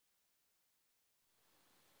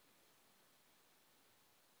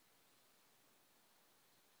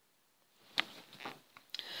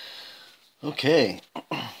Okay.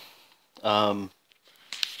 Um,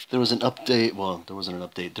 there was an update. Well, there wasn't an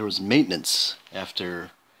update. There was maintenance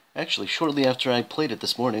after, actually, shortly after I played it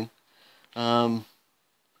this morning. Um,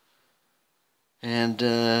 and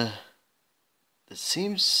it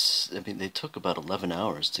seems, I mean, they took about 11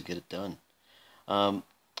 hours to get it done. Um,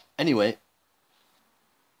 anyway,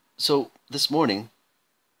 so this morning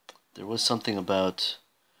there was something about,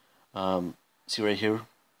 see right here,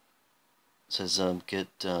 it says get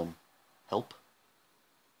help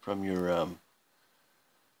from your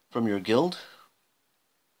guild.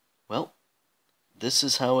 Well, this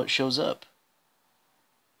is how it shows up.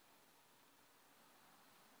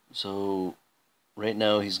 So right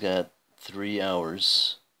now he's got 3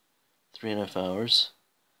 hours, 3.5 hours.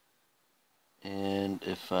 And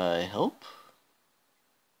if I help,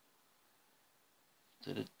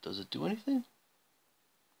 does it do anything?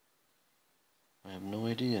 I have no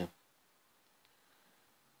idea.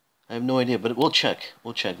 I have no idea, but we'll check.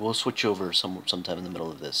 We'll check. We'll switch over sometime in the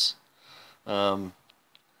middle of this. Um,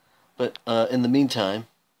 but in the meantime,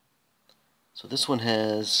 so this one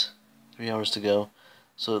has 3 hours to go.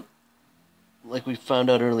 So, like we found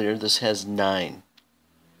out earlier, this has nine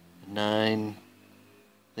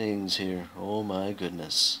things here. Oh my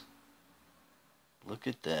goodness! Look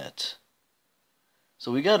at that.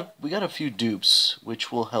 So we got a few dupes,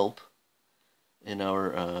 which will help in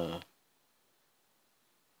our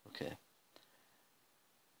okay.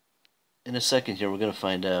 In a second here, we're gonna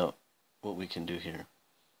find out what we can do here.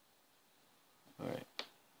 All right.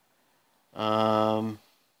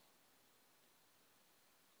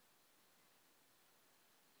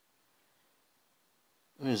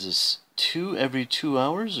 What is this? 2 every 2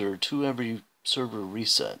 hours or 2 every server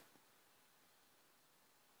reset?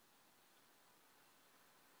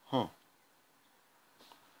 Huh.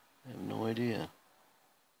 I have no idea.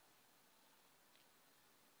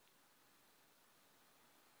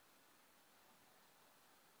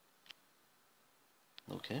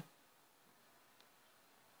 Okay.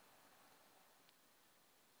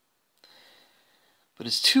 But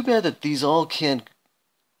it's too bad that these all can't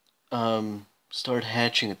start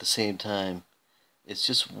hatching at the same time. It's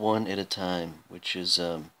just one at a time, which is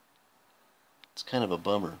it's kind of a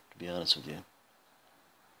bummer, to be honest with you.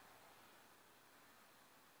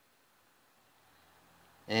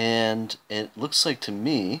 And it looks like to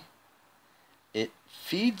me it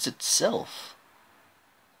feeds itself.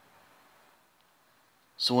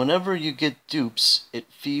 So whenever you get dupes, it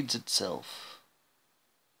feeds itself.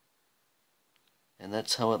 And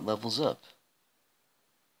that's how it levels up.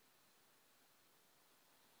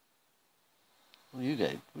 What do you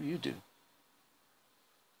guys? What do you do?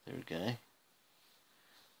 There, guy.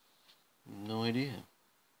 No idea.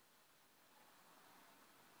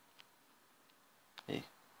 Hey,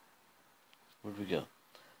 where'd we go?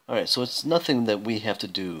 Alright, so it's nothing that we have to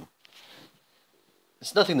do.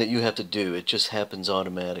 It's nothing that you have to do. It just happens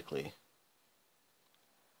automatically.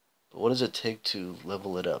 But what does it take to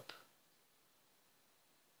level it up?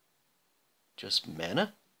 Just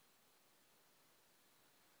mana?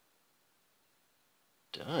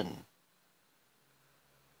 Done.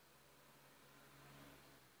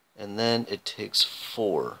 And then it takes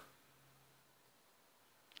 4.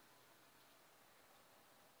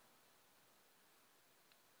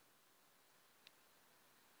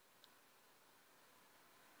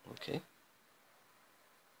 Okay.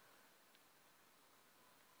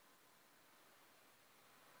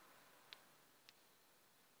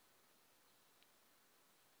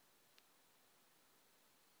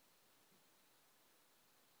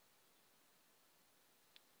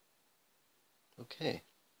 Okay.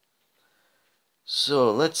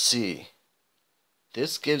 So let's see.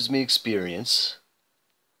 This gives me experience.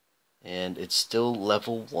 And it's still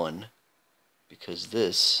level 1. Because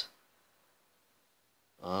this...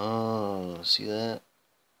 Oh, see that?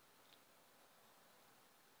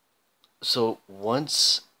 So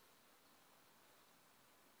once...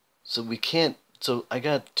 So we can't... So I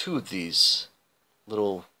got 2 of these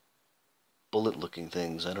little bullet-looking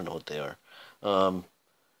things. I don't know what they are.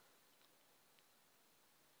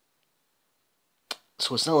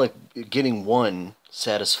 So it's not like getting one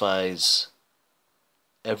satisfies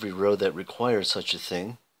every row that requires such a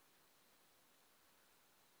thing.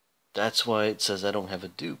 That's why it says I don't have a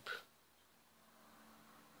dupe.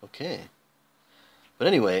 Okay. But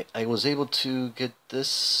anyway, I was able to get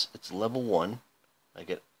this. It's level 1. I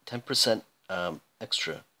get 10%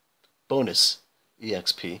 extra bonus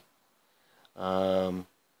EXP.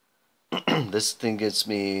 This thing gives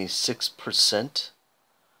me 6%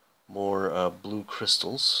 more blue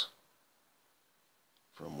crystals.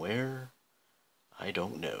 From where? I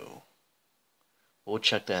don't know. We'll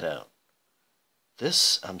check that out.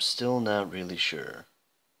 This, I'm still not really sure.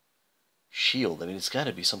 Shield. I mean, it's got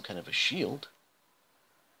to be some kind of a shield.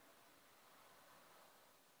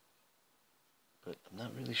 But I'm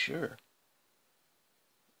not really sure.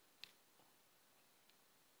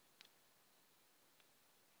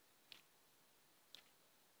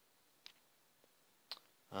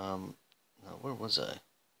 Now where was I?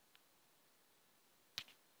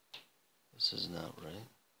 This is not right.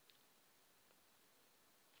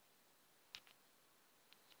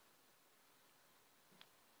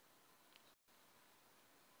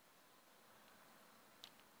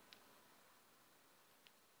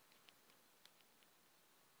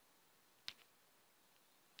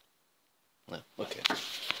 No, okay.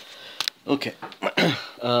 Okay.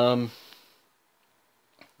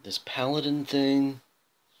 This paladin thing.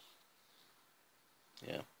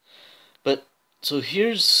 Yeah. But so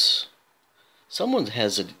here's someone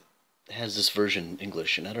has this version in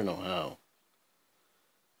English, and I don't know how.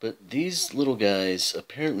 But these little guys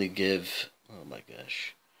apparently give, oh my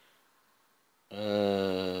gosh.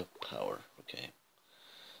 Power. Okay.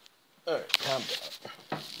 Alright, calm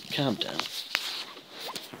down. Calm down.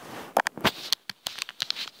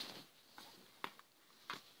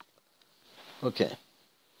 Okay.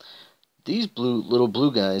 These little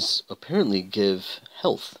blue guys apparently give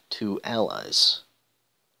health to allies,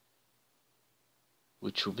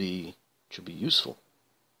 which should be useful.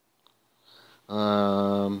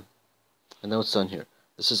 I know it's done here.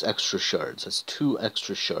 This is extra shards. That's 2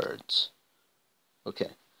 extra shards.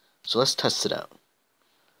 Okay, so let's test it out.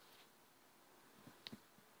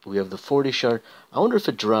 We have the 40 shard. I wonder if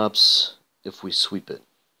it drops if we sweep it.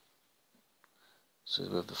 So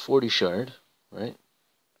we have the 40 shard, right?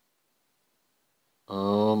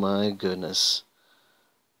 Oh my goodness.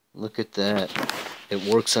 Look at that. It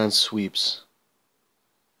works on sweeps.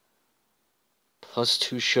 Plus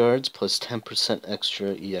 2 shards, plus 10%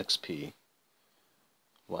 extra EXP.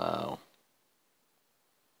 Wow.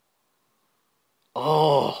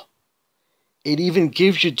 Oh! It even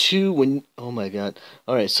gives you 2 when... Oh my god.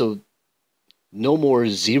 Alright, so no more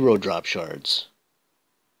 0 drop shards.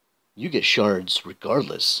 You get shards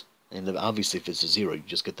regardless. And then obviously if it's a 0, you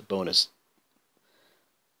just get the bonus.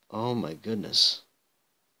 Oh my goodness.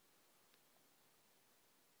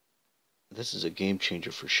 This is a game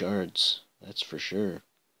changer for shards. That's for sure.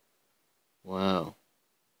 Wow.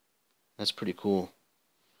 That's pretty cool.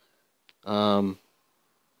 Okay.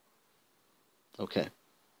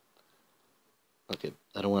 Okay,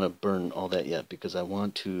 I don't want to burn all that yet because I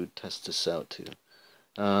want to test this out too.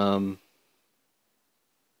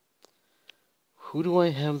 Who do I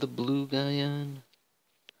have the blue guy on?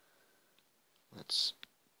 Let's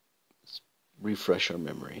refresh our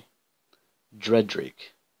memory.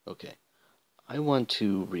 Dreaddrake. Okay. I want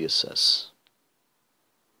to reassess.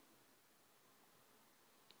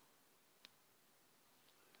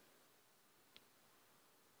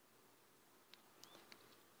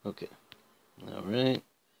 Okay. Alright.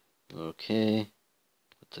 Okay.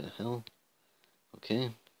 What the hell?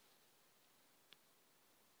 Okay.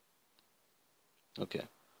 Okay.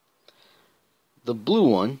 The blue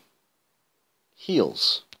one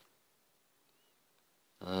heals.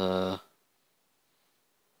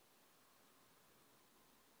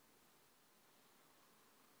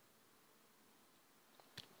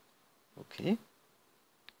 Okay.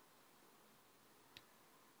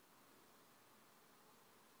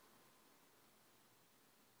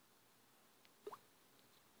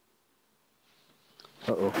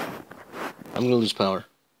 Uh-oh. I'm gonna lose power.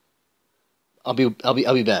 I'll be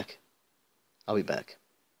back. I'll be back.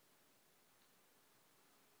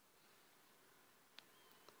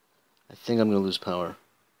 I think I'm gonna lose power.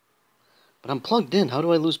 But I'm plugged in. How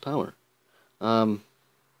do I lose power? Hang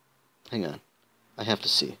on. I have to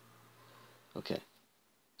see. Okay.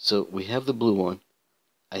 So we have the blue one.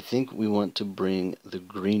 I think we want to bring the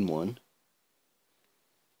green one.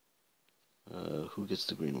 Who gets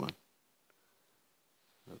the green one?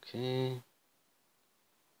 Okay.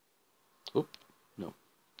 Oop, no.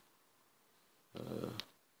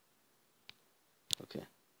 Okay.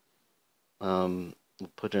 We'll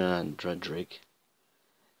put it on Dreaddrake.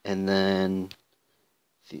 And then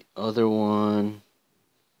the other one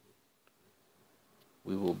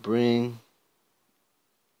we will bring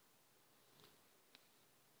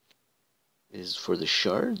is for the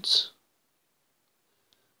shards.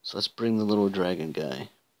 So let's bring the little dragon guy.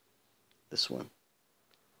 This one.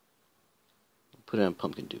 Put it on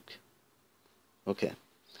Pumpkin Duke. Okay.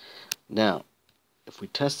 Now, if we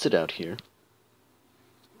test it out here,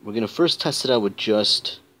 we're gonna first test it out with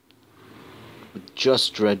just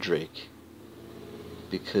Dreaddrake,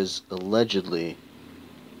 because allegedly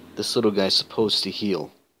this little guy's supposed to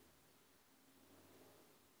heal.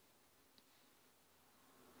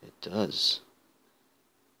 It does.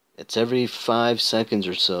 It's every 5 seconds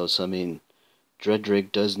or so, so I mean,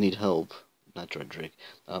 Dread does need help. Not Dread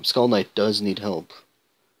Skull Knight does need help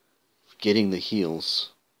getting the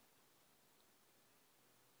heals.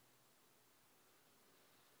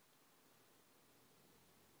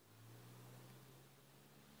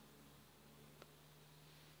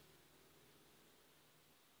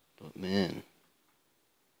 But man.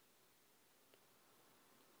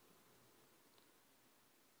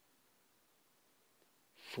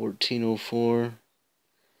 $14.04.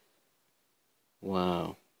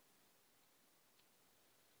 Wow.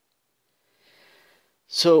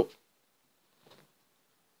 So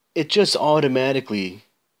it just automatically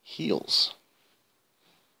heals.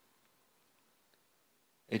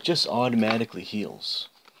 It just automatically heals.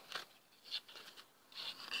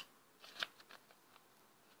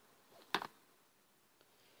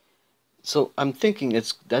 So I'm thinking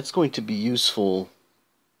that's going to be useful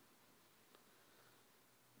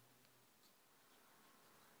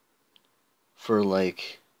for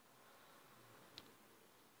like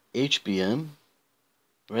HBM,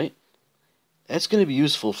 right? That's going to be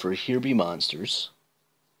useful for Here Be Monsters.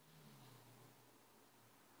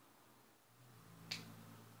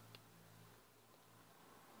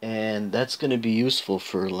 And that's going to be useful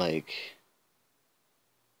for like,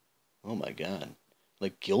 oh my god,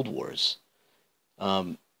 like Guild Wars.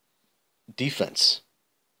 Defense.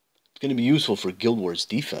 It's going to be useful for Guild Wars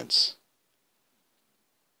defense.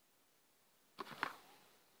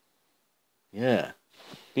 Yeah,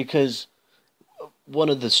 because one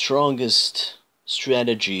of the strongest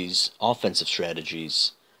strategies, offensive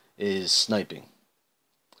strategies, is sniping.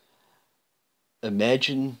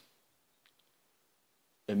 Imagine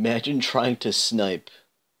trying to snipe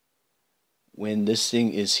when this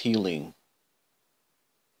thing is healing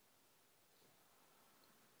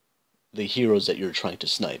the heroes that you're trying to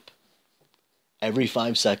snipe. Every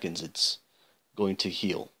 5 seconds it's going to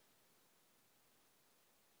heal.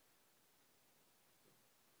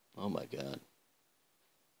 Oh my god.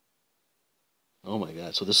 Oh my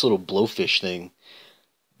god. So this little blowfish thing,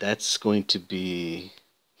 that's going to be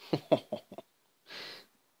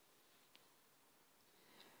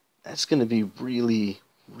that's going to be really,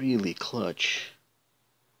 really clutch.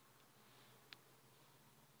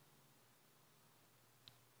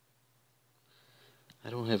 I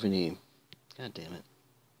don't have any... God damn it.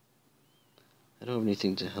 I don't have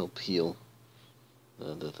anything to help heal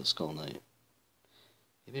the Skull Knight.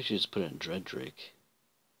 Maybe I should just put it on Dread Drake.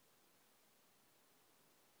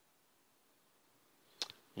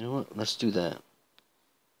 You know what? Let's do that.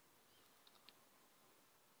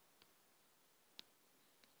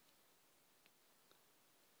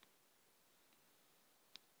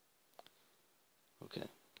 Okay.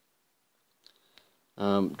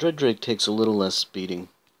 Dread Drake takes a little less beating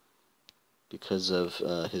because of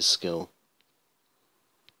his skill.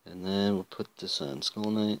 And then we'll put this on Skull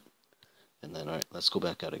Knight. And then, alright, let's go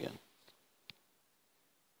back out again.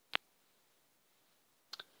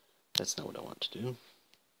 That's not what I want to do.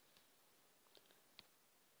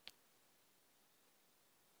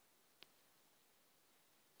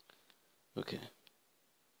 Okay.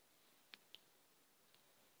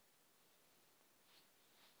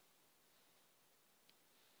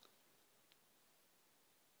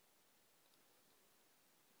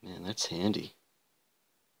 Man, that's handy.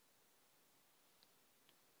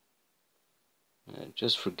 Alright,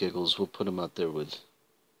 just for giggles, we'll put him out there with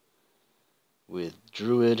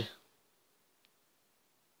Druid.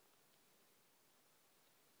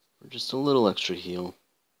 For just a little extra heal.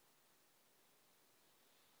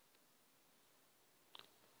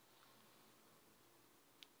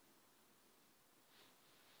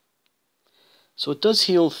 So it does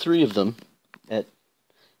heal 3 of them, at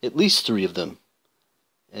least 3 of them,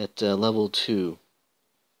 at level 2.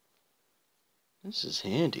 This is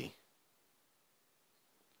handy.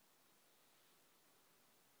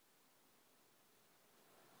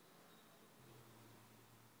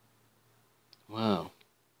 Wow.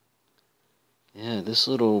 Yeah, this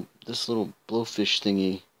little blowfish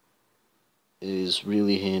thingy is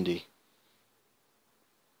really handy.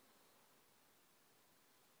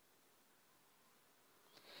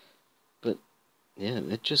 But yeah,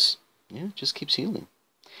 it just keeps healing.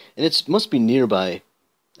 And it must be nearby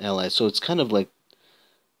allies, so it's kind of like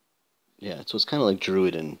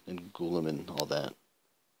Druid and Golem and all that.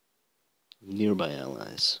 Nearby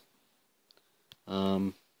allies.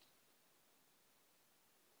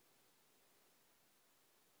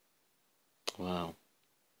 Wow.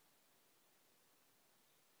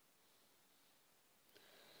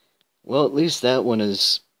 Well, at least that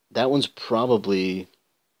one's probably,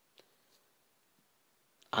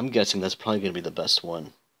 I'm guessing that's probably going to be the best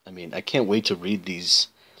one. I mean, I can't wait to read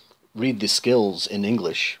the skills in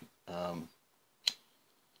English. Um,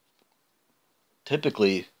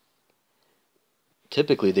 typically,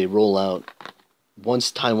 typically they roll out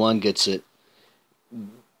once Taiwan gets it,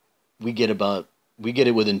 we get about we get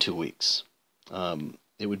it within 2 weeks.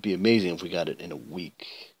 It would be amazing if we got it in a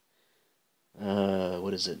week.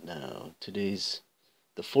 What is it now? Today's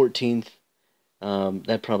the 14th.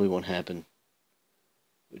 That probably won't happen,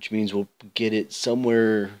 which means we'll get it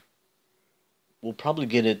somewhere. We'll probably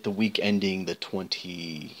get it the week ending the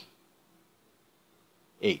 28th.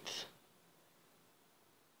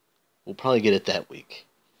 We'll probably get it that week,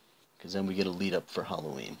 because then we get a lead up for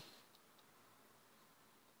Halloween.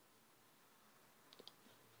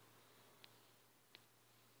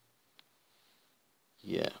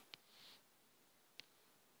 Yeah.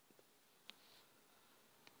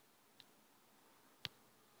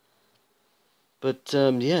 But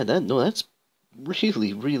yeah, that's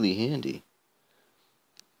really really handy.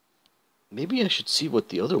 Maybe I should see what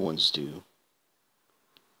the other ones do.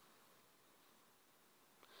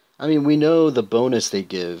 I mean, we know the bonus they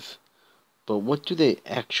give, but what do they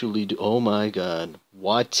actually do? Oh my God,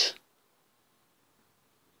 what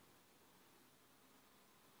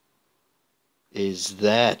is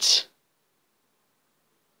that?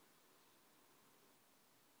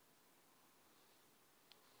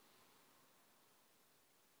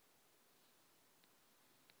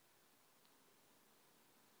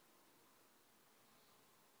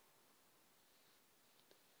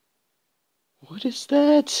 What is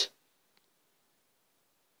that?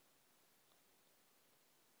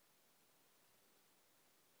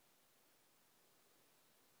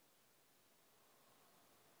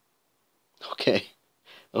 Okay,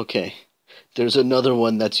 okay. There's another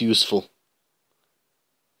one that's useful.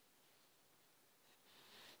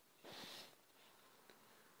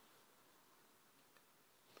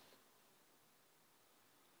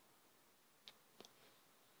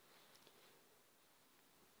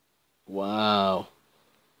 Wow.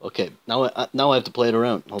 Okay, now I have to play it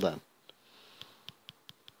around. Hold on.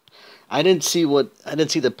 I didn't see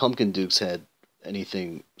that Pumpkin Dukes had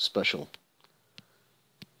anything special.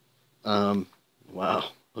 Um, wow.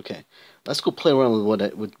 Okay, let's go play around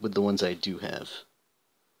with with the ones I do have.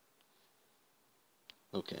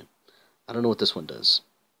 Okay, I don't know what this one does.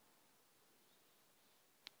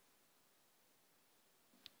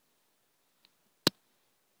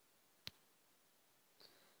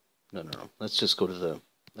 No, no, no. Let's just go to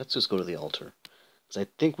the altar, because I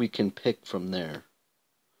think we can pick from there.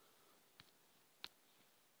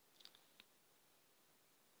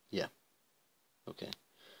 Yeah. Okay.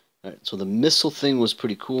 All right. So the missile thing was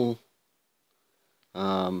pretty cool.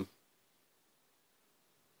 Um,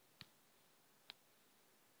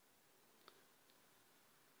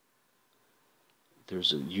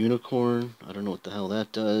 there's a unicorn. I don't know what the hell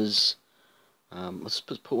that does. Let's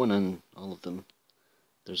put one on all of them.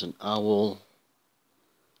 There's an owl.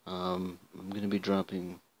 I'm gonna be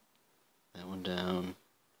dropping that one down.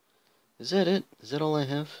 Is that it? Is that all I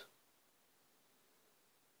have?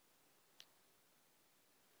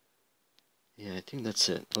 Yeah, I think that's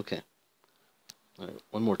it. Okay. All right,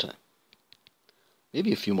 one more time.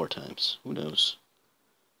 Maybe a few more times. Who knows?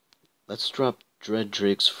 Let's drop Dread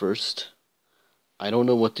Drakes first. I don't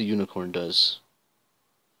know what the unicorn does.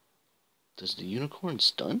 Does the unicorn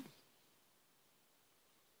stun?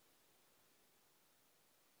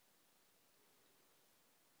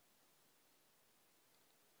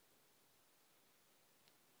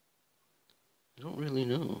 I don't really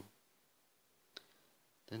know.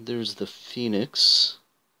 Then there's the Phoenix.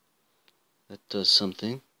 That does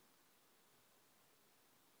something.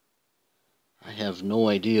 I have no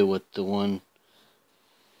idea what the one...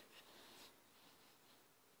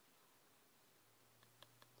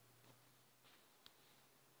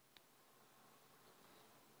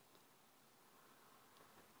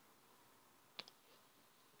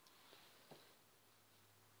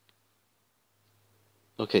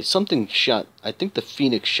 Okay, something shot. I think the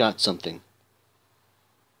Phoenix shot something.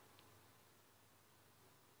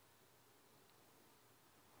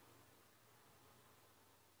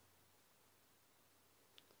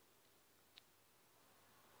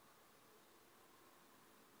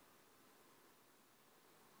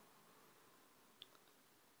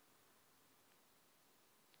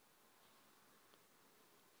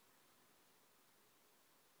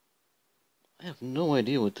 I have no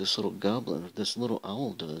idea what this little goblin, this little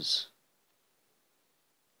owl does.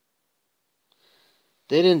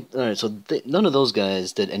 They didn't. All right, so none of those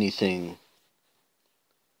guys did anything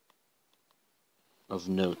of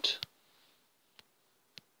note.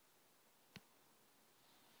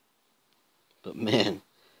 But man,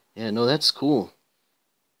 yeah, no, that's cool.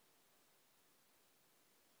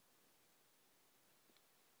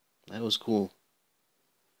 That was cool.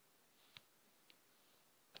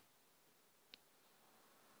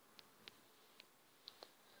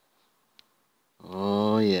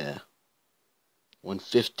 Oh, yeah.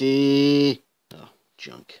 150. Oh,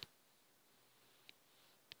 junk.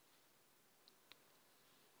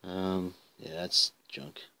 Yeah, that's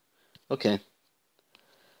junk. Okay.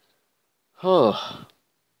 Oh,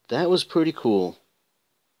 that was pretty cool.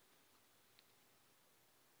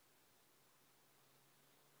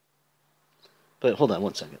 But hold on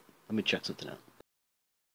one second. Let me check something out.